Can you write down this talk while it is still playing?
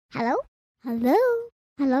Hello? Hello?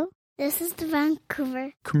 Hello? This is the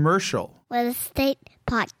Vancouver Commercial Real Estate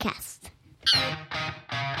Podcast.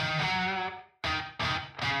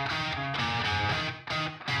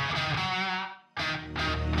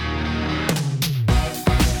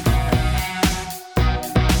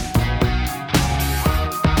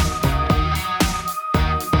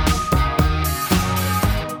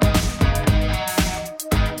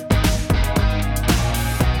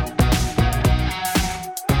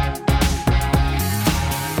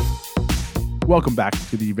 Welcome back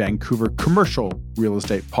to the Vancouver Commercial Real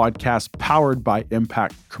Estate Podcast, powered by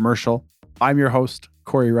Impact Commercial. I'm your host,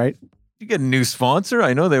 Corey Wright. You get a new sponsor?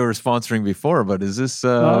 I know they were sponsoring before, but is this...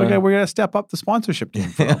 Okay, we're going to step up the sponsorship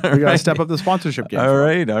game. We got to step up the sponsorship game. All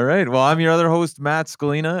right. Well, I'm your other host, Matt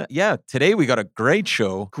Scalina. Yeah, today we got a great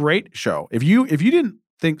show. Great show. If you didn't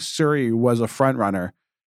think Surrey was a front runner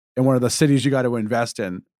in one of the cities you got to invest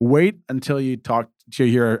in, wait until you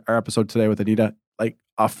hear our episode today with Anita. Like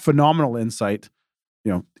a phenomenal insight.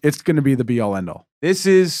 You know, it's going to be the be all end all. It's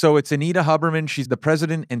Anita Huberman. She's the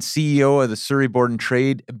president and CEO of the Surrey Board and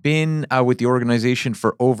Trade. Been with the organization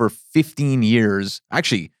for over 15 years,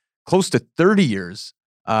 actually close to 30 years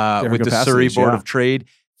with the Surrey Board of Trade.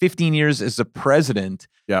 15 years as the president.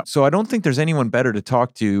 Yeah. So I don't think there's anyone better to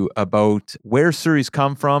talk to about where Surrey's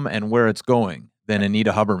come from and where it's going than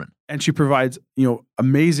Anita Huberman. And she provides,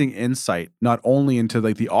 amazing insight, not only into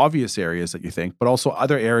like the obvious areas that you think, but also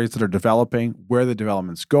other areas that are developing, where the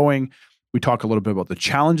development's going. We talk a little bit about the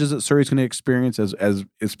challenges that Surrey's going to experience as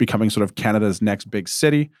it's becoming sort of Canada's next big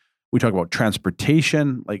city. We talk about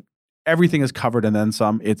transportation, like everything is covered and then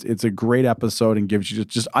some. It's a great episode and gives you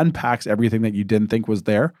just unpacks everything that you didn't think was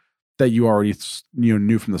there that you already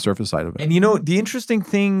knew from the surface side of it. And the interesting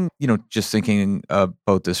thing, just thinking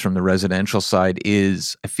about this from the residential side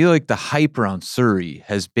is I feel like the hype around Surrey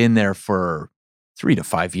has been there for 3 to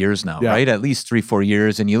 5 years now, right? At least 3-4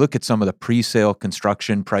 years. And you look at some of the pre-sale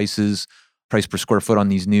construction price per square foot on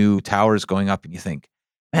these new towers going up and you think,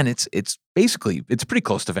 man, it's pretty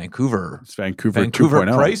close to Vancouver. It's Vancouver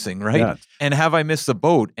 2.0 pricing, right? Yeah. And have I missed the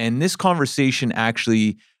boat? And this conversation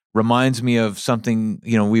actually reminds me of something,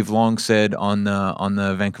 we've long said on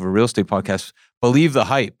the Vancouver Real Estate Podcast, believe the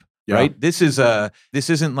hype, right? This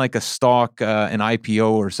isn't like a stock, an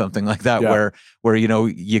IPO or something like that where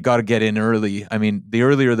you got to get in early. I mean, the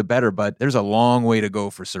earlier the better, but there's a long way to go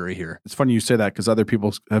for Surrey here. It's funny you say that because other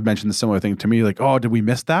people have mentioned a similar thing to me, like, oh, did we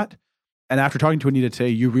miss that? And after talking to Anita today,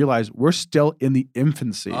 you realize we're still in the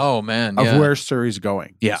infancy of where Surrey's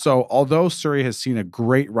going. Yeah. So although Surrey has seen a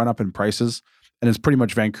great run up in prices, and it's pretty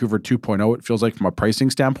much Vancouver 2.0, it feels like from a pricing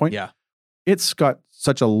standpoint. Yeah. It's got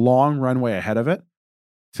such a long runway ahead of it.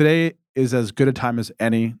 Today is as good a time as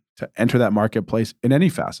any to enter that marketplace in any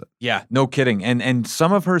facet. Yeah, no kidding. And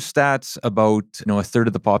some of her stats about, a third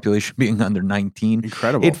of the population being under 19.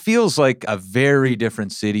 Incredible. It feels like a very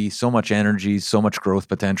different city, so much energy, so much growth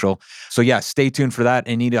potential. So yeah, stay tuned for that.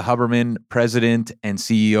 Anita Huberman, president and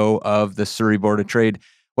CEO of the Surrey Board of Trade.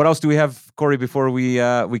 What else do we have, Corey, before we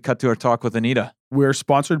cut to our talk with Anita? We're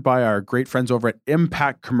sponsored by our great friends over at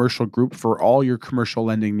Impact Commercial Group for all your commercial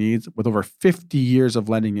lending needs. With over 50 years of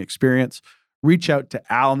lending experience, reach out to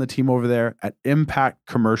Al and the team over there at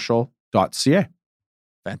impactcommercial.ca.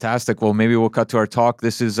 Fantastic. Well, maybe we'll cut to our talk.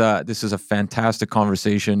 This is a fantastic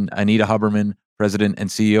conversation. Anita Huberman, president and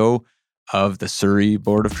CEO of the Surrey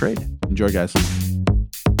Board of Trade. Enjoy, guys.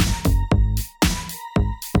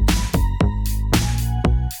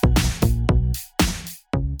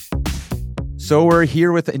 So we're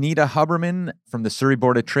here with Anita Huberman from the Surrey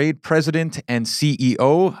Board of Trade, president and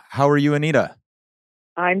CEO. How are you, Anita?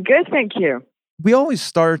 I'm good, thank you. We always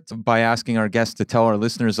start by asking our guests to tell our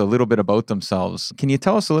listeners a little bit about themselves. Can you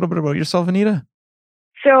tell us a little bit about yourself, Anita?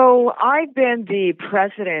 So I've been the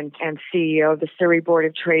president and CEO of the Surrey Board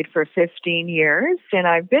of Trade for 15 years, and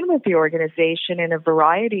I've been with the organization in a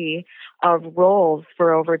variety of roles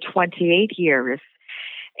for over 28 years.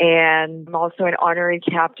 And I'm also an honorary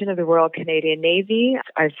captain of the Royal Canadian Navy.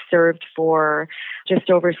 I've served for just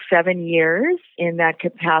over 7 years in that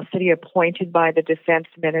capacity, appointed by the Defence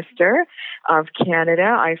Minister of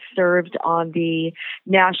Canada. I've served on the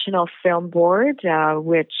National Film Board,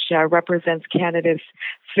 which represents Canada's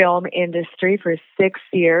film industry, for 6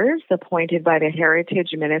 years, appointed by the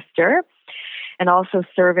Heritage Minister, and also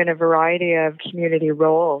serve in a variety of community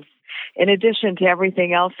roles. In addition to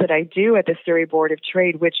everything else that I do at the Surrey Board of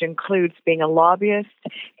Trade, which includes being a lobbyist,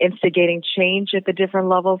 instigating change at the different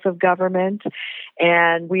levels of government,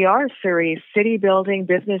 and we are Surrey's city-building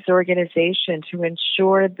business organization to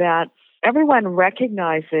ensure that everyone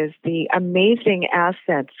recognizes the amazing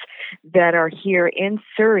assets that are here in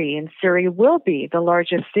Surrey, and Surrey will be the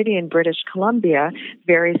largest city in British Columbia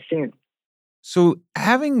very soon. So,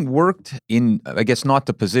 having worked in, I guess not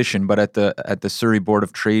the position, but at the Surrey Board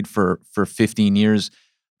of Trade for 15 years,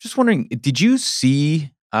 just wondering, did you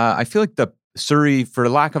see? I feel like the Surrey, for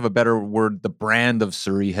lack of a better word, the brand of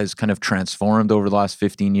Surrey has kind of transformed over the last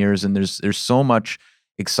 15 years, and there's so much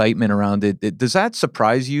excitement around it. Does that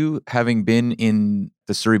surprise you, having been in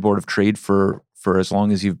the Surrey Board of Trade for as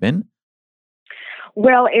long as you've been?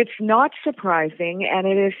 Well, it's not surprising, and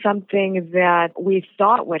it is something that we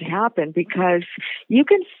thought would happen because you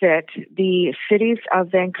can fit the cities of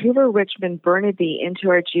Vancouver, Richmond, Burnaby into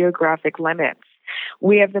our geographic limits.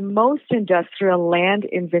 We have the most industrial land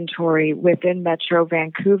inventory within Metro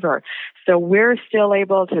Vancouver. So we're still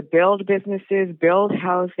able to build businesses, build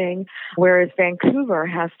housing, whereas Vancouver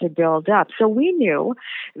has to build up. So we knew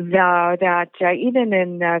that even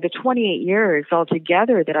in the 28 years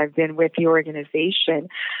altogether that I've been with the organization,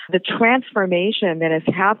 the transformation that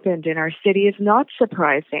has happened in our city is not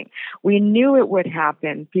surprising. We knew it would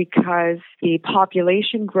happen because the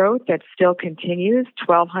population growth that still continues,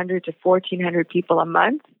 1,200 to 1,400 people a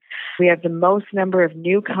month. We have the most number of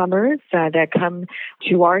newcomers that come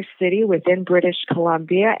to our city within British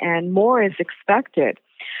Columbia, and more is expected.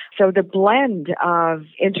 So the blend of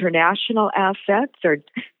international assets, our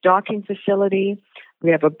docking facility,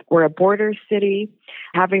 we're a border city,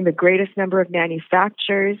 having the greatest number of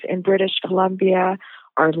manufacturers in British Columbia,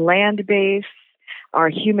 our land base, our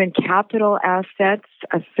human capital assets,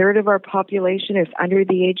 a third of our population is under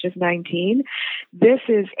the age of 19. This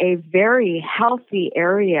is a very healthy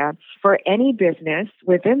area for any business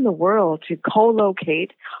within the world to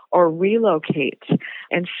co-locate or relocate.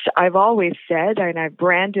 And I've always said, and I've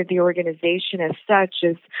branded the organization as such,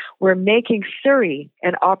 is we're making Surrey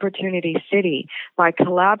an opportunity city by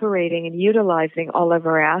collaborating and utilizing all of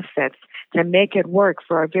our assets to make it work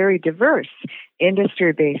for our very diverse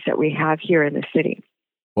industry base that we have here in the city.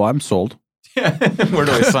 Well, I'm sold. Where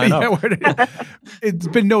do I sign up? It's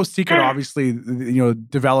been no secret, obviously.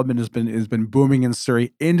 Development has been booming in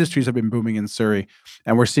Surrey. Industries have been booming in Surrey,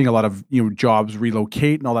 and we're seeing a lot of jobs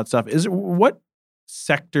relocate and all that stuff. What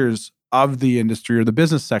sectors of the industry or the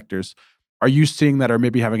business sectors are you seeing that are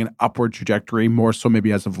maybe having an upward trajectory, more so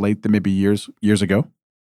maybe as of late than maybe years ago?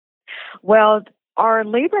 Well, our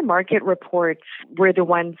labor market reports were the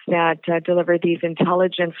ones that deliver these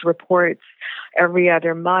intelligence reports every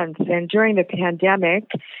other month. And during the pandemic,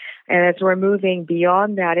 and as we're moving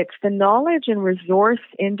beyond that, it's the knowledge and resource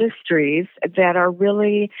industries that are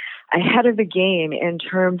really ahead of the game in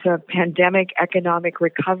terms of pandemic economic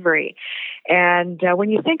recovery. And when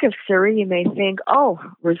you think of Surrey, you may think,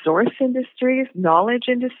 resource industries, knowledge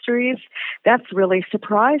industries, that's really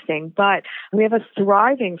surprising. But we have a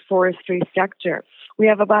thriving forestry sector. We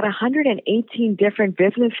have about 118 different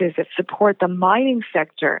businesses that support the mining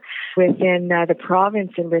sector within the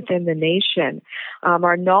province and within the nation.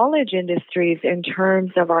 Our knowledge industries in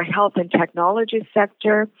terms of our health and technology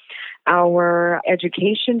sector, our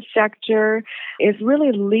education sector is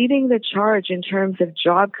really leading the charge in terms of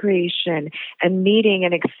job creation and meeting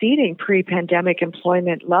and exceeding pre-pandemic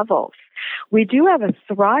employment levels. We do have a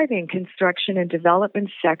thriving construction and development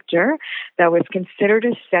sector that was considered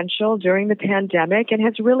essential during the pandemic and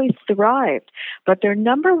has really thrived. But their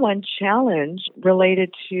number one challenge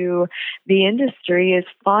related to the industry is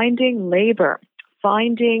finding labor.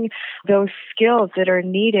 Finding those skills that are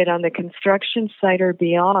needed on the construction site or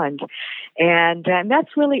beyond. And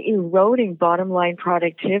that's really eroding bottom line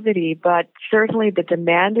productivity, but certainly the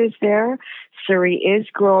demand is there. Surrey is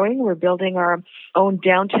growing. We're building our own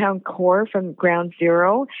downtown core from ground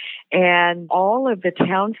zero, and all of the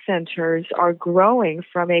town centers are growing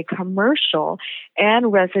from a commercial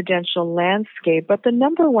and residential landscape. But the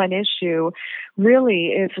number one issue really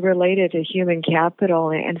is related to human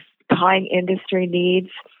capital and tying industry needs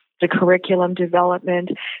to curriculum development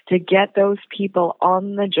to get those people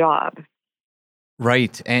on the job.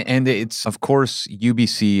 Right. And it's, of course,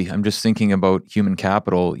 UBC. I'm just thinking about human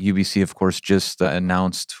capital. UBC, of course, just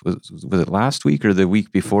announced, was it last week or the week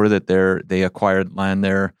before, that they acquired land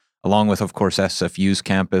there, along with, of course, SFU's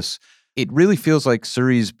campus. It really feels like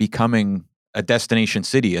Surrey's becoming a destination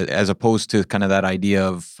city as opposed to kind of that idea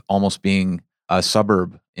of almost being a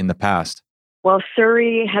suburb in the past. Well,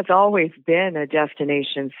 Surrey has always been a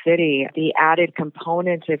destination city. The added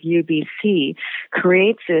component of UBC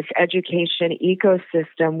creates this education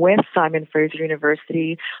ecosystem with Simon Fraser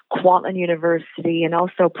University, Kwantlen University, and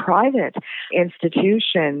also private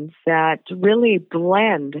institutions that really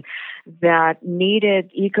blend that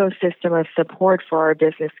needed ecosystem of support for our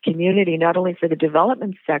business community, not only for the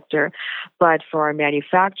development sector, but for our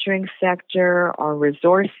manufacturing sector, our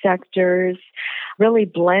resource sectors, really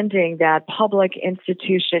blending that public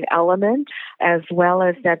institution element as well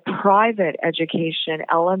as that private education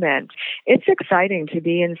element. It's exciting to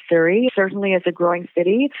be in Surrey. Certainly as a growing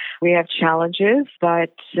city, we have challenges,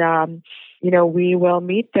 but we will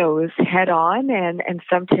meet those head on, and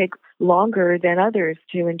some take longer than others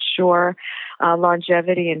to ensure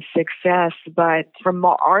longevity and success. But from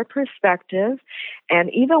our perspective, and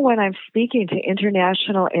even when I'm speaking to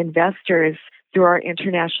international investors through our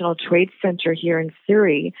International Trade Center here in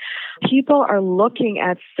Surrey, people are looking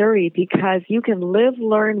at Surrey because you can live,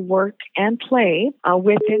 learn, work, and play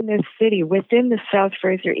within this city, within the South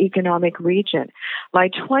Fraser Economic Region. By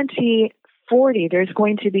 2040, there's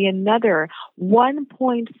going to be another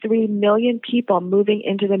 1.3 million people moving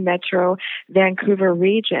into the Metro Vancouver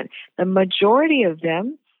region. The majority of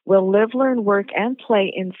them will live, learn, work, and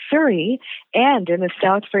play in Surrey and in the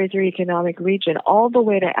South Fraser Economic Region, all the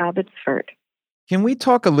way to Abbotsford. Can we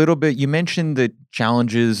talk a little bit, you mentioned the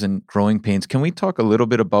challenges and growing pains. Can we talk a little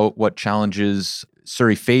bit about what challenges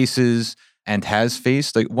Surrey faces and has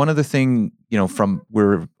faced? Like one of the things,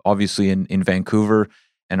 we're obviously in Vancouver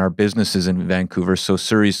and our business is in Vancouver. So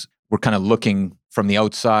we're kind of looking from the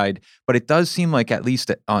outside, but it does seem like at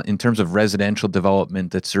least in terms of residential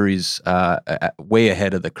development that Surrey's way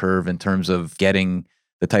ahead of the curve in terms of getting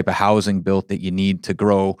the type of housing built that you need to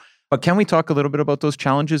grow. But can we talk a little bit about those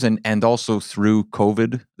challenges and also through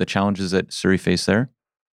COVID, the challenges that Surrey faced there?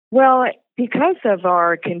 Well, because of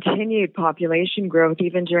our continued population growth,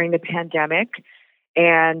 even during the pandemic,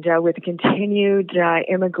 and with continued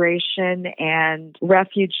immigration and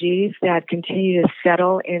refugees that continue to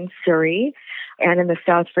settle in Surrey and in the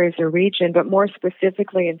South Fraser region, but more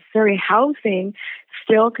specifically in Surrey, housing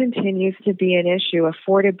still continues to be an issue,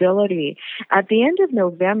 affordability. At the end of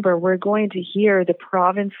November, we're going to hear the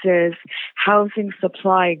province's housing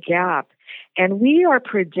supply gap. And we are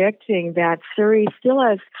predicting that Surrey still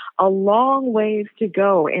has a long ways to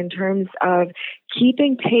go in terms of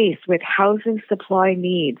keeping pace with housing supply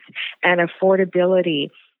needs and affordability,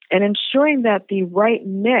 and ensuring that the right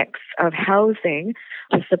mix of housing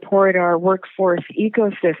to support our workforce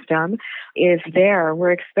ecosystem is there.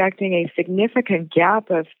 We're expecting a significant gap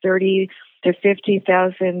of 30 to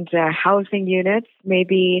 50,000 housing units.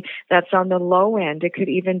 Maybe that's on the low end. It could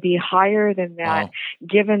even be higher than that,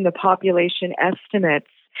 given the population estimates.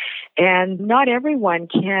 And not everyone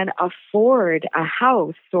can afford a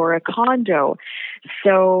house or a condo.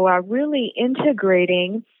 So really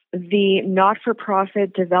integrating the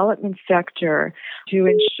not-for-profit development sector to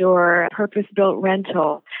ensure purpose-built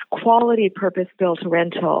rental, quality purpose-built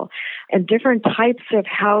rental, and different types of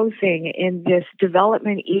housing in this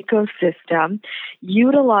development ecosystem,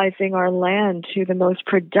 utilizing our land to the most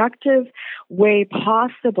productive way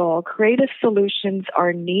possible. Creative solutions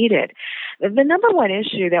are needed. The number one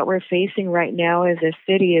issue that we're facing right now as a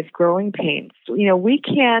city is growing pains. We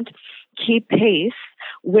can't keep pace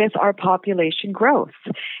with our population growth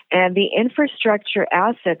and the infrastructure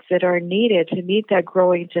assets that are needed to meet that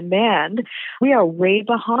growing demand. We are way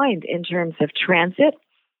behind in terms of transit,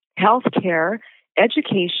 healthcare,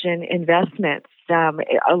 education, investments.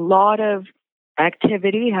 A lot of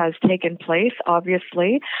activity has taken place,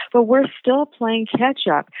 obviously, but we're still playing catch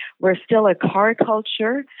up. We're still a car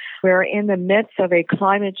culture. We're in the midst of a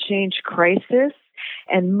climate change crisis,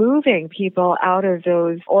 and moving people out of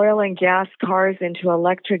those oil and gas cars into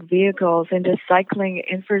electric vehicles, into cycling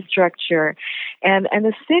infrastructure. And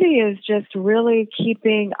the city is just really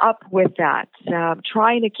keeping up with that,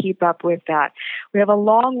 trying to keep up with that. We have a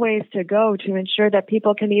long ways to go to ensure that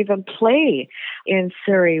people can even play in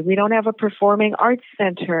Surrey. We don't have a performing arts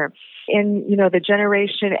center. In, the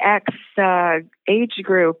Generation X age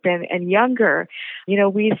group and younger,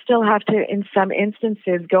 we still have to, in some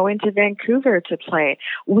instances, go into Vancouver to play.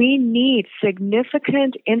 We need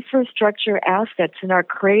significant infrastructure assets in our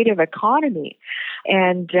creative economy,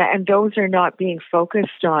 and those are not being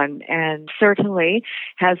focused on, and certainly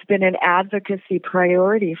has been an advocacy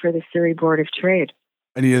priority for the Surrey Board of Trade.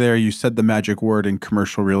 Anita, there you said the magic word in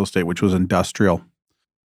commercial real estate, which was industrial.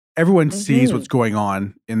 Everyone sees what's going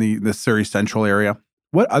on in the Surrey Central area.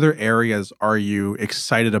 What other areas are you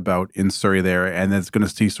excited about in Surrey there, and that's going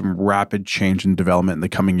to see some rapid change in development in the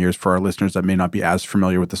coming years for our listeners that may not be as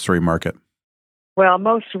familiar with the Surrey market? Well,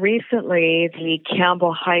 most recently, the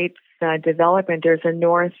Campbell Heights development, there's a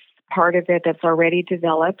north part of it that's already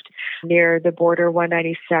developed near the border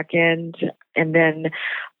 192nd and then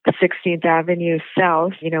 16th Avenue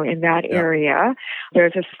South, in that area.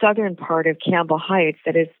 There's a southern part of Campbell Heights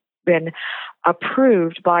that has been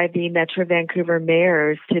approved by the Metro Vancouver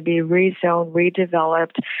mayors to be rezoned,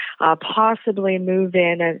 redeveloped, possibly move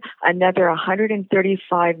in another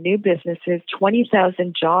 135 new businesses,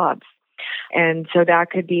 20,000 jobs. And so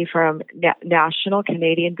that could be from national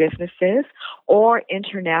Canadian businesses or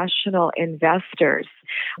international investors.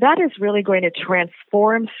 That is really going to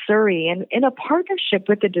transform Surrey. And in a partnership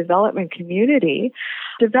with the development community,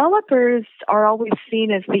 developers are always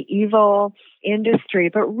seen as the evil industry,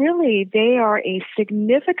 but really they are a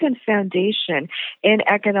significant foundation in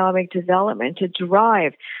economic development to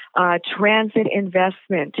drive transit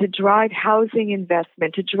investment, to drive housing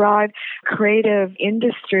investment, to drive creative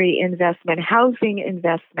industry investment, housing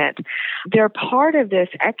investment. They're part of this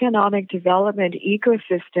economic development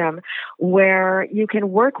ecosystem where you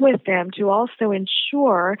can work with them to also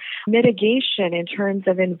ensure mitigation in terms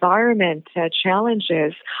of environment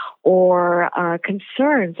challenges or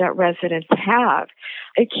concerns that residents have.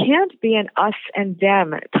 It can't be an us and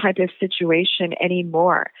them type of situation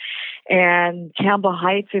anymore. And Campbell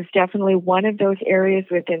Heights is definitely one of those areas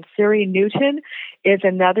within Surrey. Newton is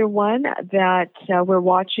another one that we're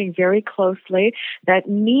watching very closely that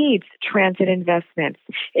needs transit investments.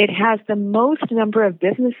 It has the most number of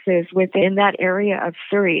businesses within that area of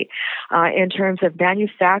Surrey in terms of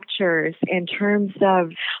manufacturers, in terms of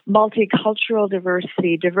multicultural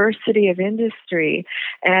diversity, diversity of industry,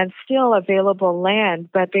 and still available land,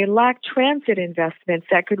 but they lack transit investments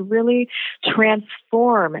that could really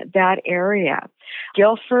transform that area.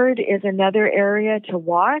 Guildford is another area to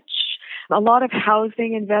watch. A lot of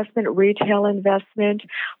housing investment, retail investment.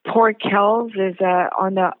 Port Kells is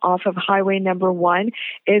off of Highway number 1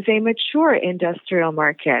 is a mature industrial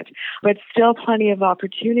market, but still plenty of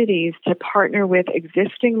opportunities to partner with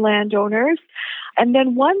existing landowners. And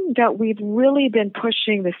then one that we've really been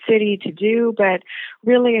pushing the city to do, but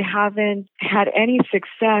really haven't had any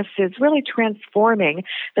success, is really transforming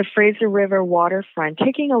the Fraser River waterfront,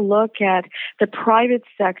 taking a look at the private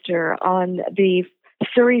sector on the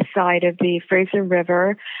Surrey side of the Fraser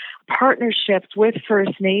River, partnerships with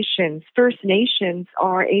First Nations. First Nations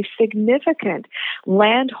are a significant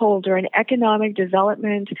landholder and economic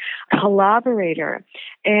development collaborator.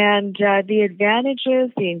 And the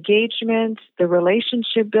advantages, the engagement, the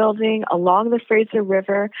relationship building along the Fraser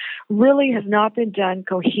River really has not been done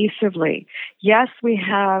cohesively. Yes, we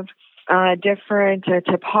have different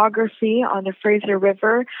topography on the Fraser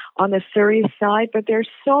River on the Surrey side, but there's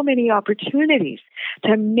so many opportunities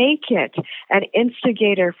to make it an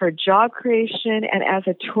instigator for job creation and as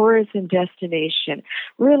a tourism destination,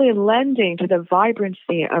 really lending to the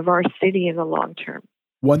vibrancy of our city in the long term.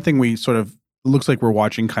 One thing we sort of looks like we're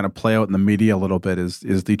watching kind of play out in the media a little bit is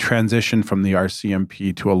the transition from the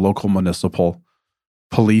RCMP to a local municipal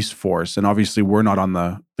police force. And obviously we're not on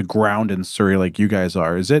the ground in Surrey like you guys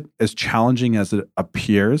are. Is it as challenging as it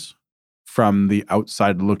appears from the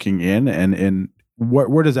outside looking in? And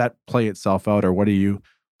where does that play itself out? Or what do you,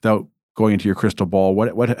 without going into your crystal ball,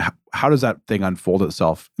 how does that thing unfold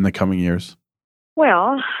itself in the coming years?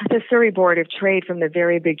 Well, the Surrey Board of Trade from the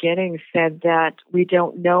very beginning said that we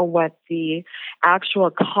don't know what the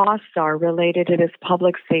actual costs are related to this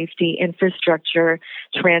public safety infrastructure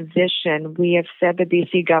transition. We have said the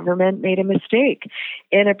BC government made a mistake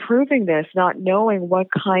in approving this, not knowing what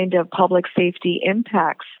kind of public safety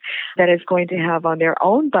impacts that is going to have on their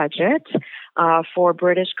own budget for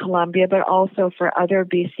British Columbia, but also for other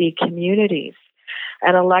BC communities.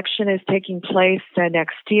 An election is taking place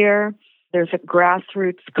next year. There's a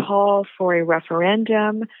grassroots call for a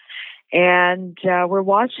referendum, and we're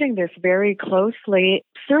watching this very closely.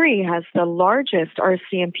 Surrey has the largest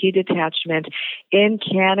RCMP detachment in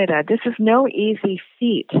Canada. This is no easy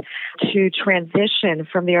feat to transition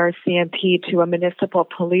from the RCMP to a municipal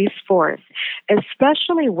police force,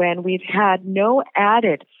 especially when we've had no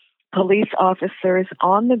added police officers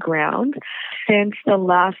on the ground since the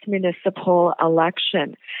last municipal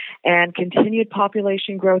election. And continued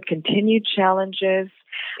population growth, continued challenges.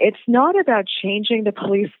 It's not about changing the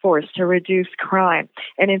police force to reduce crime.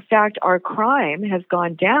 And in fact, our crime has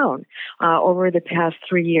gone down over the past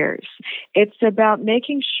 3 years. It's about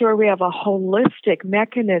making sure we have a holistic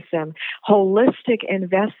mechanism, holistic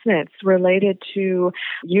investments related to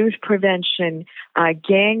youth prevention,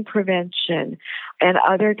 gang prevention, and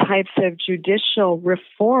other types of judicial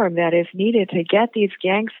reform that is needed to get these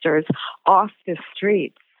gangsters off the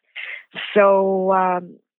streets. So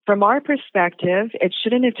From our perspective, it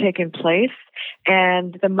shouldn't have taken place,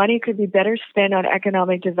 and the money could be better spent on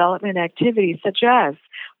economic development activities such as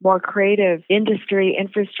more creative industry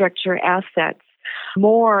infrastructure assets,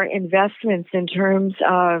 more investments in terms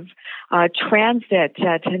of transit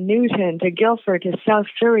to Newton, to Guildford, to South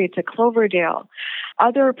Surrey, to Cloverdale.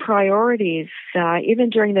 Other priorities, even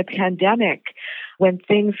during the pandemic, when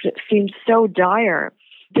things seemed so dire,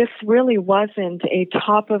 this really wasn't a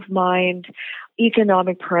top-of-mind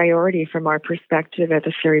economic priority from our perspective at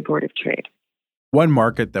the Surrey Board of Trade. One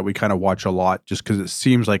market that we kind of watch a lot just because it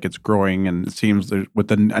seems like it's growing, and it seems that with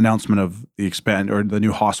the announcement of the expand or the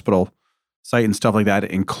new hospital site and stuff like that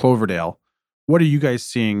in Cloverdale, what are you guys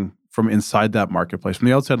seeing from inside that marketplace? From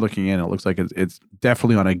the outside looking in, it looks like it's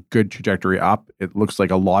definitely on a good trajectory up. It looks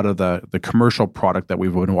like a lot of the commercial product that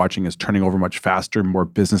we've been watching is turning over much faster, more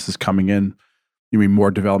businesses coming in. You mean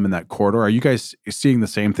more development in that corridor? Are you guys seeing the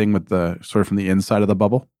same thing with the sort of from the inside of the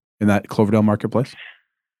bubble in that Cloverdale marketplace?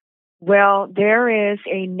 Well, there is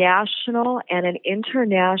a national and an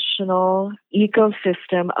international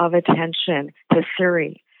ecosystem of attention to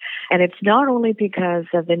Surrey. And it's not only because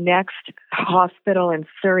of the next hospital in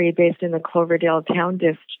Surrey based in the Cloverdale Town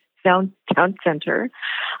Center,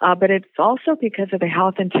 but it's also because of the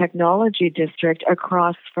Health and Technology District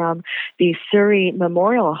across from the Surrey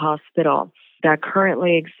Memorial Hospital that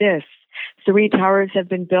currently exists. 3 towers have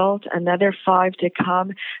been built, another 5 to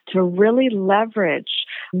come, to really leverage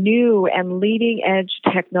new and leading-edge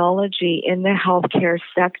technology in the healthcare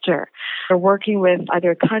sector. We're working with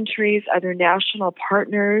other countries, other national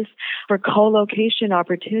partners for co-location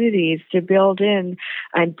opportunities to build in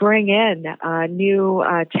and bring in new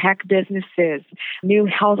tech businesses, new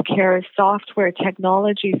healthcare software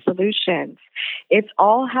technology solutions. It's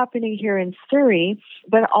all happening here in Surrey,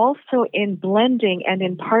 but also in blending and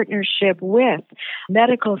in partnership with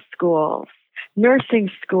medical schools, nursing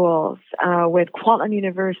schools, with Kwantlen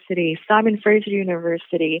University, Simon Fraser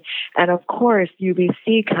University, and of course,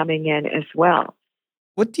 UBC coming in as well.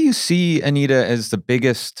 What do you see, Anita, as the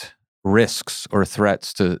biggest risks or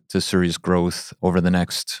threats to Surrey's growth over the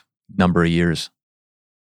next number of years?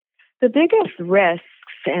 The biggest risks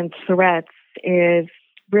and threats is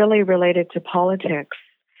really related to politics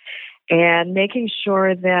and making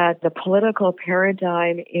sure that the political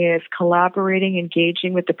paradigm is collaborating,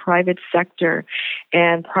 engaging with the private sector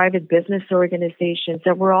and private business organizations,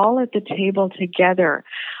 that we're all at the table together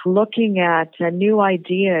looking at new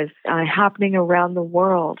ideas happening around the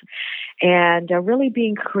world and really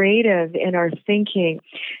being creative in our thinking.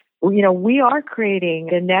 You know, we are creating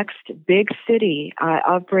the next big city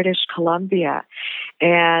of British Columbia,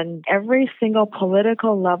 and every single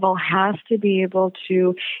political level has to be able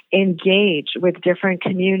to engage with different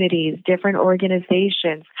communities, different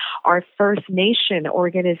organizations, our First Nation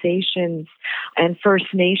organizations and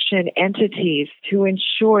First Nation entities to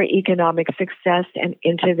ensure economic success and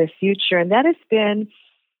into the future. And that has been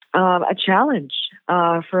a challenge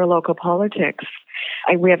for local politics.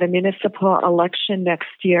 We have a municipal election next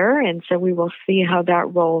year, and so we will see how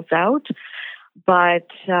that rolls out. But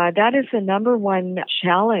that is the number one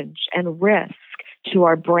challenge and risk to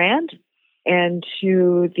our brand and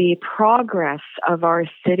to the progress of our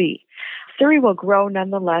city. Surrey will grow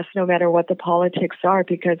nonetheless, no matter what the politics are,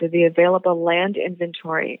 because of the available land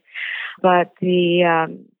inventory. But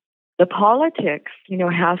the politics,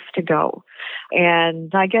 has to go.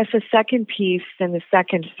 And I guess the second piece and the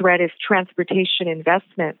second threat is transportation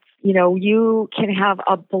investments. You can have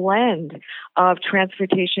a blend of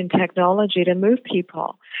transportation technology to move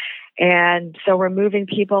people. And so we're moving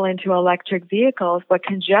people into electric vehicles, but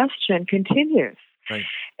congestion continues. Right.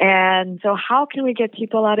 And so how can we get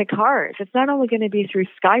people out of cars? It's not only going to be through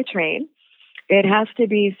SkyTrain. It has to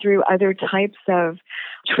be through other types of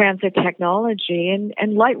transit technology,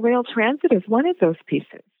 and light rail transit is one of those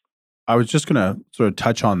pieces. I was just going to sort of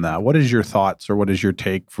touch on that. What is your thoughts or what is your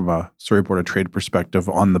take from a Surrey Board of Trade perspective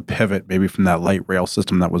on the pivot, maybe from that light rail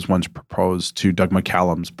system that was once proposed to Doug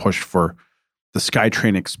McCallum's push for the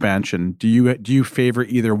SkyTrain expansion? Do you favor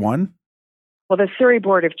either one? Well, the Surrey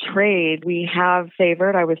Board of Trade, we have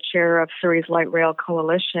favored. I was chair of Surrey's Light Rail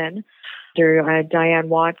Coalition through Diane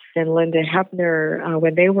Watts and Linda Hepner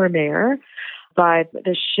when they were mayor. But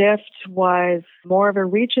the shift was more of a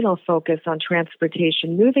regional focus on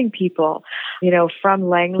transportation, moving people, from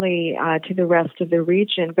Langley to the rest of the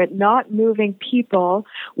region, but not moving people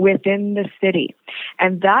within the city.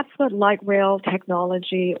 And that's what light rail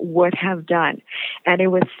technology would have done. And it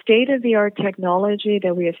was state-of-the-art technology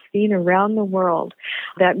that we have seen around the world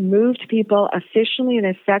that moved people efficiently and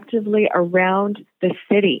effectively around the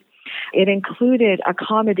city. It included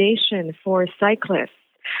accommodation for cyclists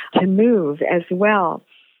to move as well.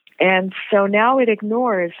 And so now it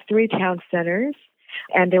ignores 3 town centers.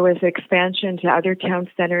 And there was expansion to other town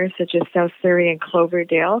centers such as South Surrey and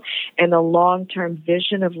Cloverdale and the long-term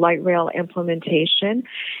vision of light rail implementation.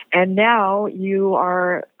 And now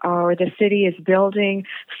the city is building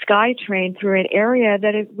SkyTrain through an area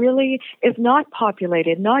that it really is not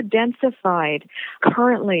populated, not densified.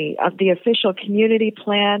 Currently, the official community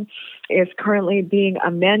plan is currently being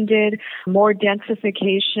amended. More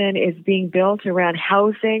densification is being built around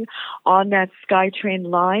housing on that SkyTrain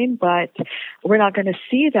line, but we're not going to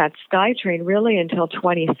see that SkyTrain really until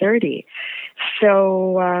 2030.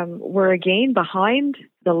 So we're again behind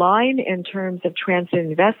the line in terms of transit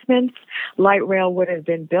investments. Light rail would have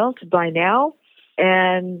been built by now,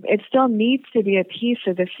 and it still needs to be a piece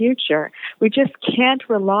of the future. We just can't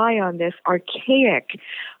rely on this archaic,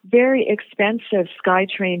 very expensive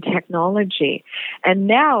SkyTrain technology. And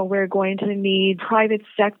now we're going to need private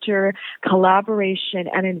sector collaboration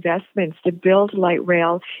and investments to build light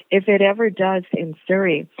rail if it ever does in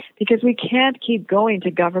Surrey, because we can't keep going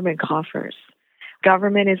to government coffers.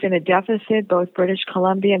 Government is in a deficit, both British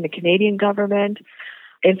Columbia and the Canadian government.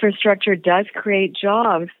 Infrastructure does create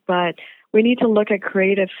jobs, but we need to look at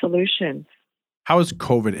creative solutions. How has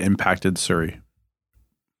COVID impacted Surrey?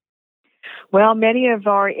 Well, many of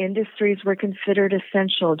our industries were considered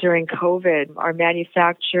essential during COVID. Our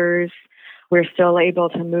manufacturers were still able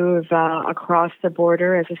to move across the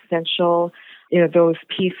border as essential, those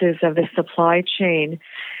pieces of the supply chain.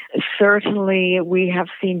 Certainly, we have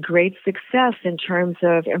seen great success in terms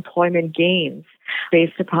of employment gains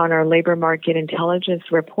based upon our labor market intelligence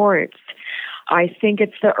reports. I think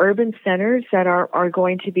it's the urban centers that are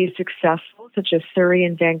going to be successful, such as Surrey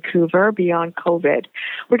and Vancouver, beyond COVID.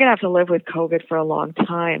 We're going to have to live with COVID for a long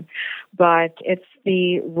time, but it's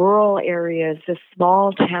the rural areas, the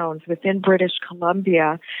small towns within British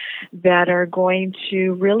Columbia that are going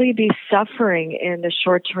to really be suffering in the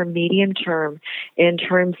short term, medium term in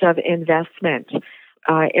terms of investment.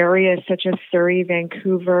 Areas such as Surrey,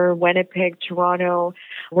 Vancouver, Winnipeg, Toronto,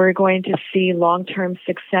 we're going to see long-term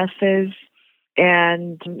successes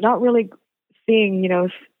and not really seeing,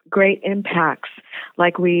 great impacts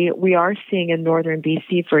like we are seeing in northern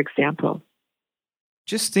BC, for example.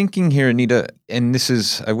 Just thinking here, Anita, and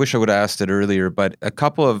I wish I would have asked it earlier, but a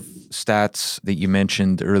couple of stats that you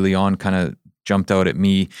mentioned early on kind of jumped out at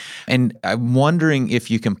me. And I'm wondering if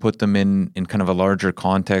you can put them in kind of a larger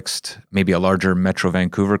context, maybe a larger Metro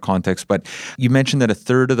Vancouver context. But you mentioned that a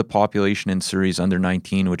third of the population in Surrey is under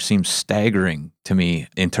 19, which seems staggering to me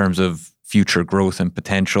in terms of future growth and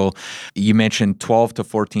potential. You mentioned 12 to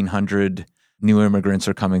 1,400 new immigrants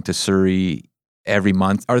are coming to Surrey every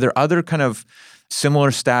month. Are there other kind of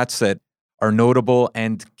similar stats that are notable?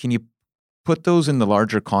 And can you put those in the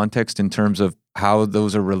larger context in terms of how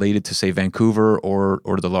those are related to, say, Vancouver or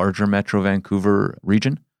the larger Metro Vancouver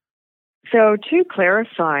region? So to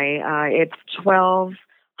clarify, it's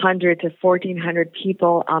 1,200 to 1,400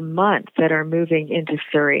 people a month that are moving into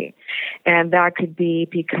Surrey. And that could be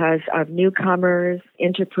because of newcomers,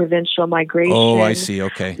 interprovincial migration. Oh, I see.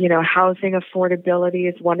 Okay. Housing affordability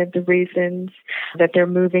is one of the reasons that they're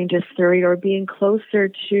moving to Surrey, or being closer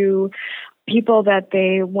to people that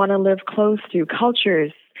they want to live close to,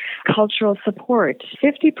 cultural support.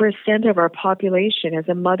 50% of our population has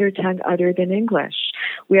a mother tongue other than English.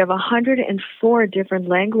 We have 104 different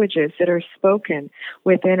languages that are spoken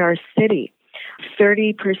within our city.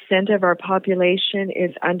 30% of our population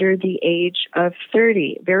is under the age of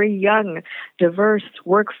 30. Very young, diverse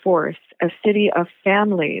workforce, a city of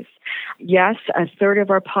families. Yes, a third of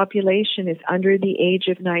our population is under the age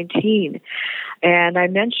of 19. And I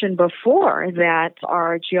mentioned before that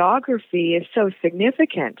our geography is so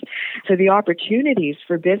significant. So the opportunities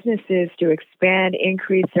for businesses to expand,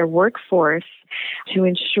 increase their workforce to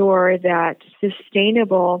ensure that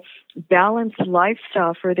sustainable, balanced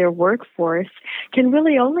lifestyle for their workforce can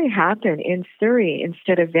really only happen in Surrey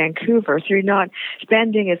instead of Vancouver. So you're not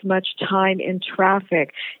spending as much time in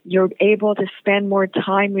traffic. You're able to spend more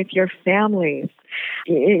time with your families.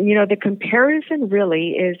 The comparison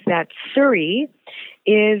really is that Surrey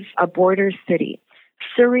is a border city.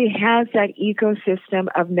 Surrey has that ecosystem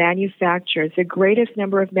of manufacturers, the greatest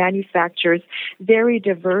number of manufacturers, very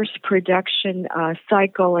diverse production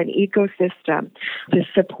cycle and ecosystem to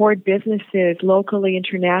support businesses locally,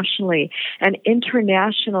 internationally, an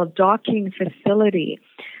international docking facility.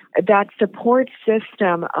 That support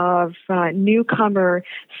system of newcomer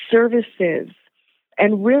services.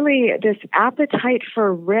 And really, this appetite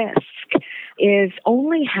for risk is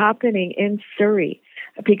only happening in Surrey.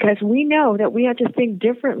 because we know that we have to think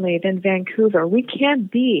differently than Vancouver. We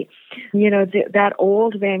can't be, that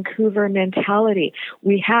old Vancouver mentality.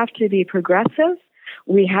 We have to be progressive.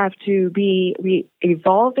 We have to be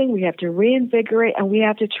evolving. We have to reinvigorate, and we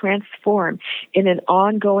have to transform in an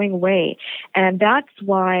ongoing way. And that's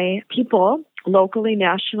why people locally,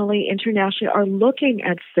 nationally, internationally are looking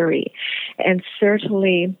at Surrey. And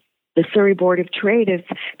certainly the Surrey Board of Trade is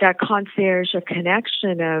that concierge of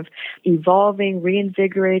connection of evolving,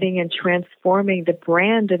 reinvigorating, and transforming the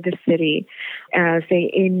brand of the city as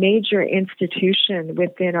a major institution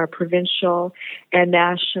within our provincial and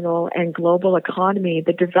national and global economy.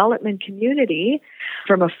 The development community,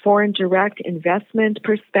 from a foreign direct investment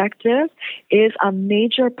perspective, is a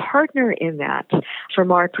major partner in that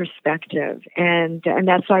from our perspective. And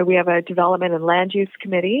that's why we have a Development and Land Use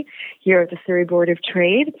Committee here at the Surrey Board of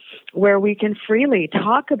Trade, where we can freely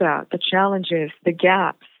talk about the challenges, the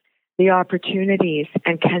gaps, the opportunities,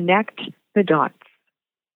 and connect the dots.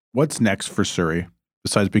 What's next for Surrey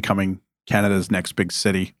besides becoming Canada's next big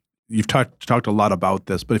city? You've talked a lot about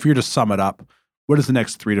this, but if you were to sum it up, what does the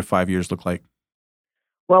next 3 to 5 years look like?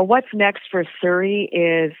 Well, what's next for Surrey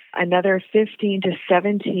is another 15 to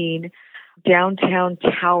 17 downtown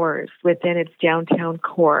towers within its downtown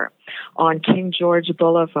core on King George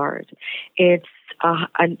Boulevard. It's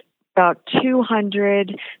about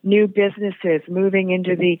 200 new businesses moving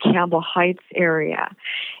into the Campbell Heights area.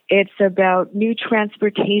 It's about new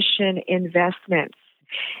transportation investments.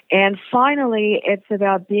 And finally, it's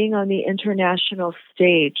about being on the international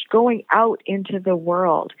stage, going out into the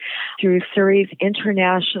world through Surrey's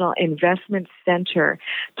International Investment Center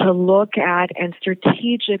to look at and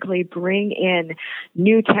strategically bring in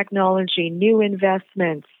new technology, new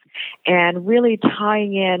investments, and really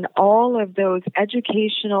tying in all of those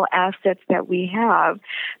educational assets that we have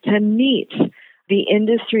to meet the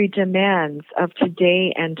industry demands of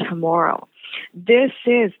today and tomorrow. This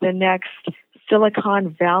is the next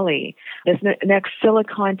Silicon Valley, this next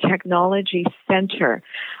Silicon Technology Center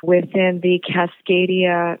within the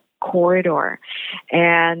Cascadia corridor.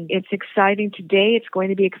 And it's exciting today. It's going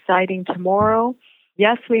to be exciting tomorrow.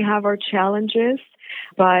 Yes, we have our challenges,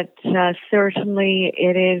 but certainly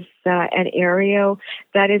it is an area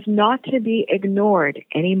that is not to be ignored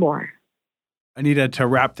anymore. Anita, to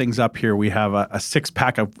wrap things up here, we have a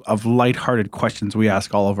six-pack of lighthearted questions we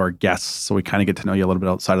ask all of our guests, so we kind of get to know you a little bit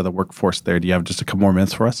outside of the workforce there. Do you have just a couple more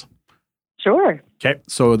minutes for us? Sure. Okay,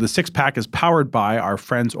 so the six-pack is powered by our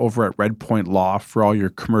friends over at Red Point Law. For all your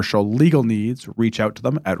commercial legal needs, reach out to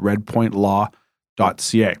them at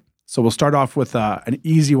redpointlaw.ca. So we'll start off with an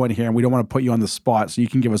easy one here, and we don't want to put you on the spot, so you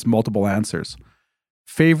can give us multiple answers.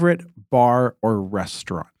 Favorite bar or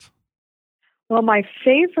restaurant? Well, my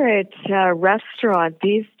favorite restaurant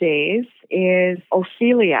these days is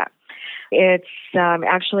Ophelia. It's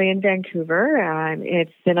actually in Vancouver.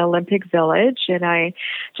 It's in Olympic Village, and I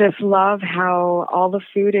just love how all the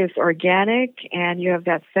food is organic, and you have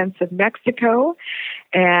that sense of Mexico.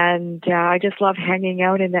 And I just love hanging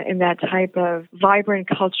out in that type of vibrant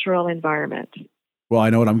cultural environment. Well, I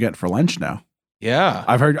know what I'm getting for lunch now. Yeah,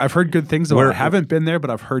 I've heard good things about it. I haven't been there, but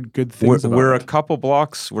I've heard good things about it. We're a couple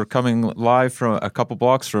blocks. We're coming live from a couple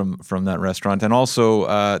blocks from that restaurant, and also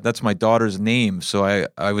that's my daughter's name. So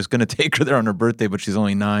I was going to take her there on her birthday, but she's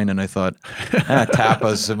only 9, and I thought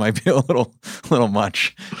tapas it might be a little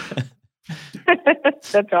much.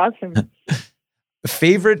 That's awesome.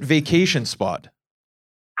 Favorite vacation spot?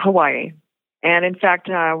 Hawaii. And in fact,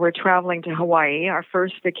 we're traveling to Hawaii, our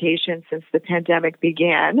first vacation since the pandemic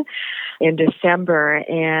began in December.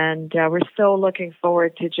 And we're so looking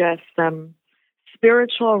forward to just some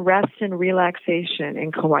spiritual rest and relaxation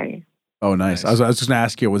in Kauai. Oh, nice. I was just going to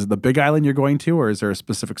ask you, was it the Big Island you're going to, or is there a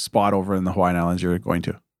specific spot over in the Hawaiian Islands you're going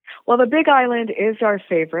to? Well, the Big Island is our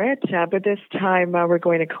favorite, but this time we're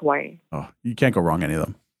going to Kauai. Oh, you can't go wrong any of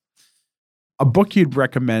them. A book you'd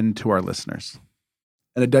recommend to our listeners?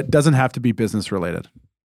 And it doesn't have to be business related.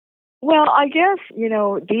 Well, I guess,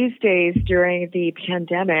 these days during the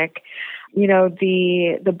pandemic,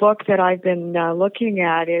 the book that I've been looking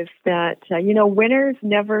at is that, winners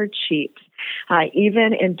never cheat,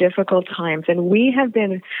 even in difficult times. And we have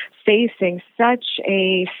been facing such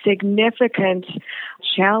a significant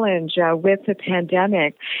challenge with the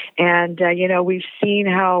pandemic. And, we've seen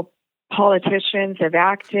how politicians have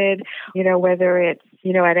acted, whether it's,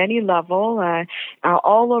 at any level,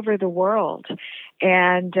 all over the world.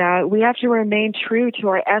 And we have to remain true to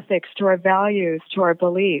our ethics, to our values, to our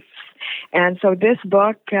beliefs. And so this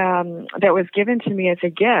book that was given to me as a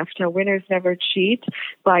gift, Winners Never Cheat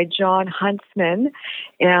by John Huntsman,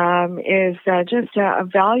 is just a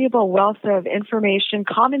valuable wealth of information,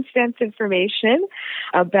 common sense information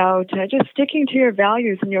about just sticking to your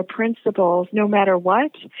values and your principles no matter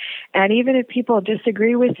what. And even if people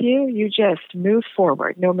disagree with you, you just move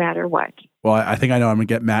forward no matter what. Well, I think I know I'm going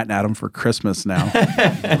to get Matt and Adam for Christmas now.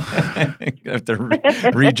 I have to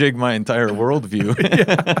rejig my entire worldview.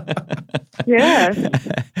 Yes.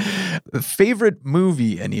 Favorite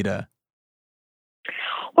movie, Anita?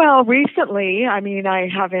 Well, recently, I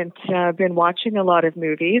haven't been watching a lot of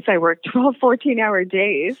movies. I work 12, 14-hour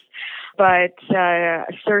days, but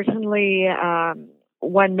certainly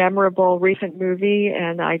one memorable recent movie,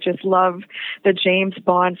 and I just love the James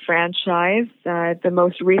Bond franchise. The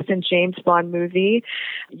most recent James Bond movie,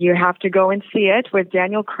 you have to go and see it, with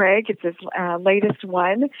Daniel Craig. It's his latest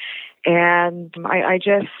one. And I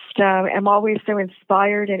just am always so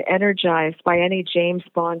inspired and energized by any James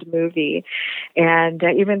Bond movie. And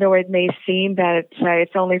even though it may seem that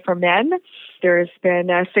it's only for men, there's been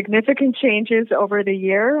significant changes over the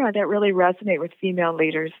year that really resonate with female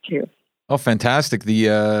leaders too. Oh, fantastic!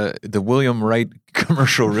 The William Wright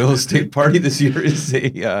commercial real estate party this year is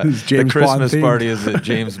the Christmas party is a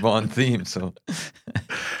James Bond theme. So.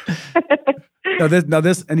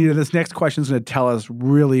 Anita, this next question is going to tell us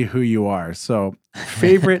really who you are. So,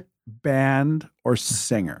 favorite band or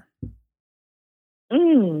singer?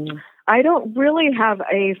 I don't really have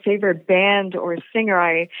a favorite band or singer.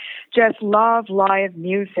 I just love live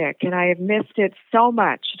music, and I have missed it so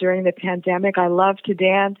much during the pandemic. I love to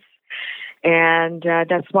dance. And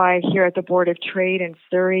that's why here at the Board of Trade in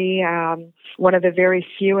Surrey, one of the very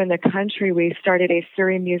few in the country, we started a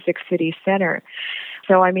Surrey Music City Center.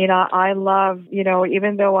 So, I love,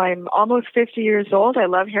 even though I'm almost 50 years old, I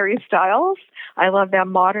love Harry Styles. I love that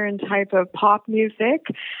modern type of pop music.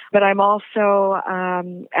 But I'm also,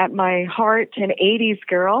 at my heart, an 80s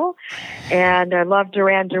girl. And I love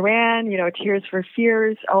Duran Duran, Tears for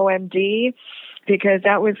Fears, OMD, because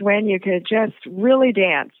that was when you could just really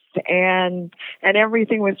dance. And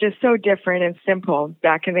everything was just so different and simple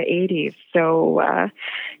back in the 80s. So,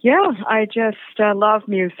 I just love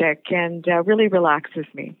music, and really relaxes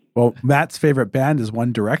me. Well, Matt's favorite band is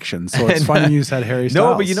One Direction, so it's funny you said Harry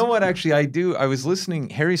Styles. No, but you know what? Actually, I do. I was listening.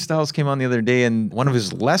 Harry Styles came on the other day, and one of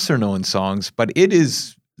his lesser-known songs, but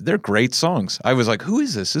they're great songs. I was like, who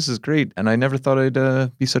is this? This is great. And I never thought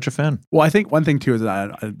I'd be such a fan. Well, I think one thing, too, is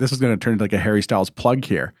that this is going to turn into like a Harry Styles plug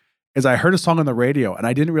here, is I heard a song on the radio and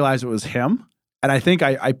I didn't realize it was him. And I think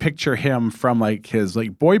I picture him from like his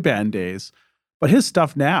like boy band days, but his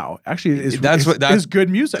stuff now actually is good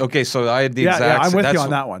music. Okay, so I had the exact. Yeah, I'm with you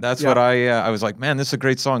on that one. That's what I was like, man, this is a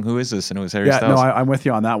great song. Who is this? And it was Harry Styles. No, I'm with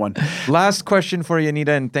you on that one. Last question for you,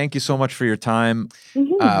 Anita, and thank you so much for your time.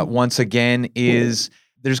 Once again,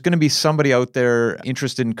 there's going to be somebody out there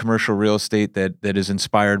interested in commercial real estate that is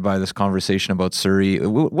inspired by this conversation about Surrey.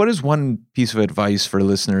 What is one piece of advice for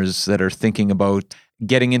listeners that are thinking about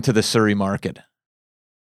getting into the Surrey market?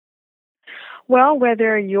 Well,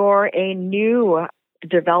 whether you're a new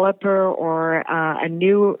developer or a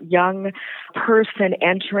new young person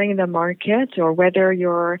entering the market, or whether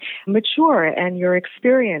you're mature and you're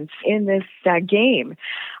experienced in this game,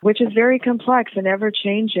 which is very complex and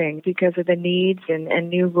ever-changing because of the needs and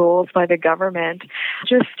new rules by the government,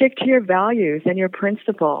 just stick to your values and your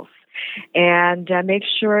principles. And make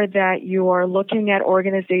sure that you are looking at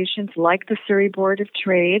organizations like the Surrey Board of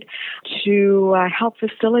Trade to help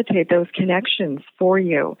facilitate those connections for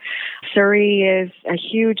you. Surrey is a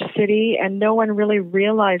huge city, and no one really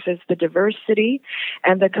realizes the diversity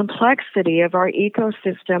and the complexity of our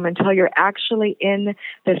ecosystem until you're actually in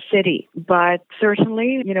the city. But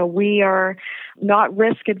certainly, we are not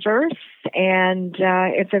risk adverse, and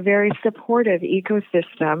it's a very supportive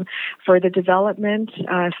ecosystem for the development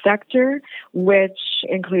sector, which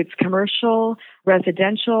includes commercial,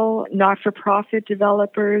 residential, not-for-profit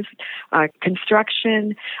developers,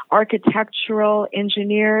 construction, architectural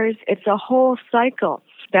engineers. It's a whole cycle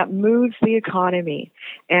that moves the economy,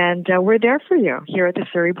 and we're there for you here at the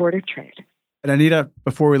Surrey Board of Trade. And Anita,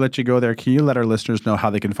 before we let you go there, can you let our listeners know how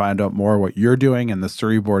they can find out more what you're doing in the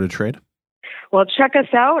Surrey Board of Trade? Well, check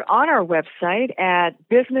us out on our website at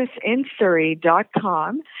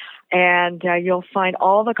businessinsurrey.com, and you'll find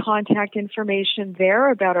all the contact information there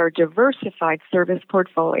about our diversified service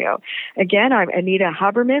portfolio. Again, I'm Anita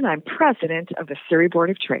Haberman. I'm president of the Surrey Board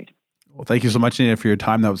of Trade. Well, thank you so much, Anita, for your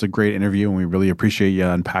time. That was a great interview, and we really appreciate you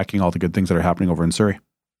unpacking all the good things that are happening over in Surrey.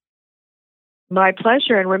 My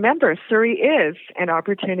pleasure. And remember, Surrey is an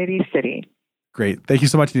opportunity city. Great. Thank you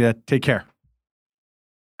so much, Anita. Take care.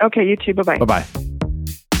 Okay, you too. Bye-bye. Bye-bye.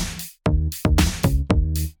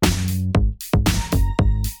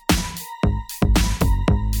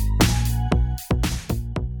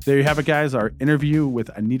 There you have it, guys. Our interview with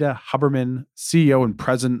Anita Huberman, CEO and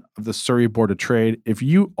President of the Surrey Board of Trade. If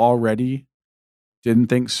you already didn't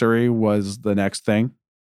think Surrey was the next thing,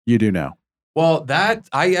 you do now. Well,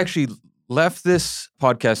 I actually left this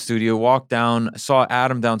podcast studio, walked down, saw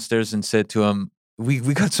Adam downstairs and said to him, we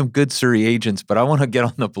got some good Surrey agents, but I want to get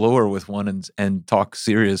on the blower with one and talk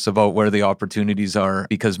serious about where the opportunities are,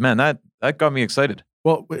 because, man, that got me excited.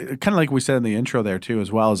 Well, kind of like we said in the intro there too,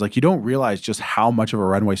 as well, is like you don't realize just how much of a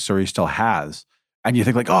runway Surrey still has. And you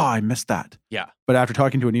think like, oh, I missed that. Yeah. But after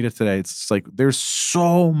talking to Anita today, it's like there's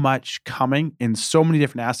so much coming in so many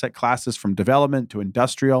different asset classes, from development to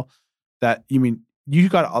industrial, that you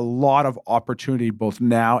got a lot of opportunity both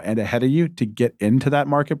now and ahead of you to get into that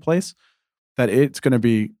marketplace, that it's going to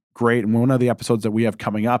be great. And one of the episodes that we have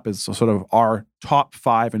coming up is sort of our top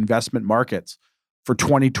 5 investment markets for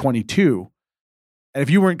 2022. And if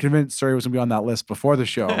you weren't convinced Surrey was going to be on that list before the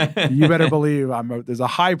show, you better believe there's a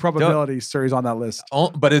high probability Surrey's on that list.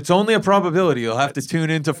 But it's only a probability. You'll have to tune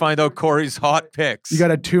in to find out Corey's hot picks. You got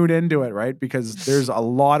to tune into it, right? Because there's a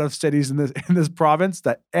lot of cities in this province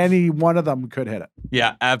that any one of them could hit it.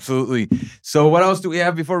 Yeah, absolutely. So what else do we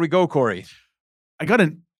have before we go, Corey? I got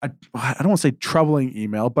I don't want to say troubling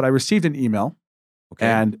email, but I received an email. Okay.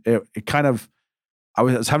 And it kind of, I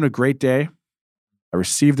was having a great day. I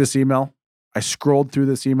received this email. I scrolled through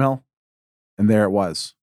this email, and there it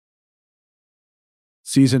was.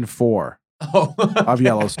 Season 4 of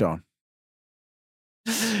Yellowstone.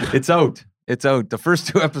 It's out. It's out. The first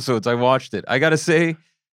 2 episodes, I watched it. I got to say,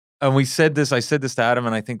 and I said this to Adam,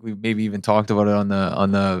 and I think we maybe even talked about it on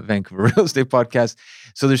the Vancouver Real Estate Podcast.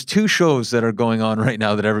 So there's 2 shows that are going on right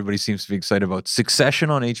now that everybody seems to be excited about. Succession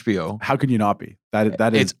on HBO. How can you not be?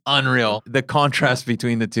 That is, it's unreal. The contrast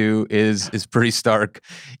between the 2 is pretty stark.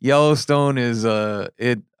 Yellowstone is I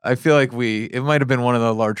feel like it might have been one of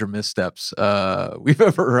the larger missteps we've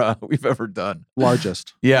ever done.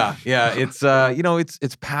 Largest. Yeah. It's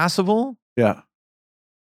it's passable. Yeah.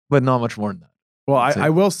 But not much more than that. Well, I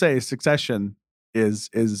will say Succession is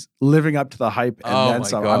living up to the hype, and then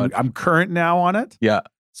some. I'm current now on it. Yeah.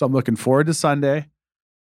 So I'm looking forward to Sunday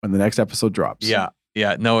when the next episode drops. Yeah.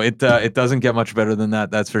 Yeah. No, it doesn't get much better than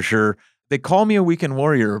that. That's for sure. They call me a weekend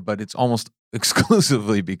warrior, but it's almost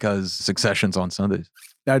exclusively because Succession's on Sundays.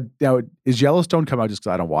 Now is Yellowstone come out just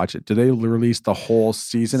because I don't watch it? Do they release the whole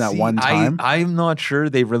season at one time? I'm not sure.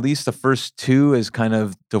 They released the first 2 as kind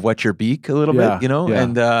of to wet your beak a little bit, Yeah.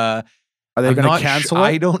 And are they going to cancel it?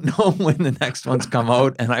 I don't know when the next ones come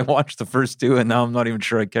out, and I watched the first 2, and now I'm not even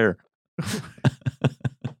sure I care.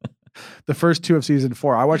 The first 2 of season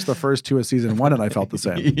 4. I watched the first 2 of season 1, and I felt the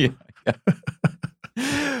same. Yeah.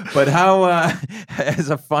 But how, as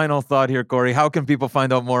a final thought here, Corey, how can people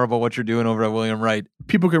find out more about what you're doing over at William Wright?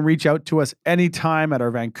 People can reach out to us anytime at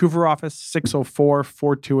our Vancouver office,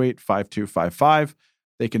 604-428-5255.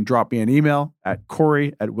 They can drop me an email at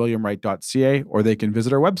corey@williamwright.ca, or they can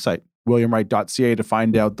visit our website, williamwright.ca, to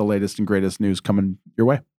find out the latest and greatest news coming your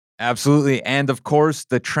way. Absolutely. And of course,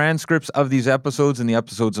 the transcripts of these episodes and the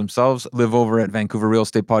episodes themselves live over at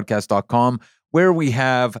VancouverRealEstatePodcast.com, where we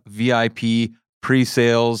have VIP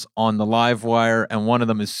pre-sales on the live wire, and one of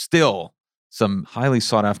them is still some highly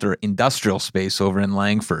sought after industrial space over in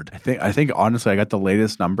Langford. I think honestly, I got the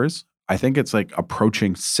latest numbers. I think it's like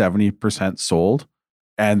approaching 70% sold,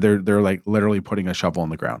 and they're like literally putting a shovel in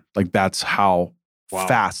the ground. Like that's how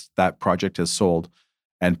fast that project has sold,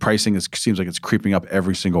 and pricing seems like it's creeping up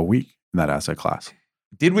every single week in that asset class.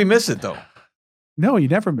 Did we miss it though? No, you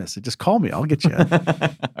never miss it. Just call me. I'll get you in. All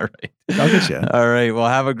right. I'll get you in. All right. Well,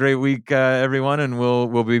 have a great week, everyone, and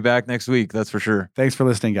we'll be back next week. That's for sure. Thanks for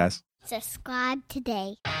listening, guys. Subscribe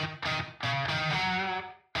today.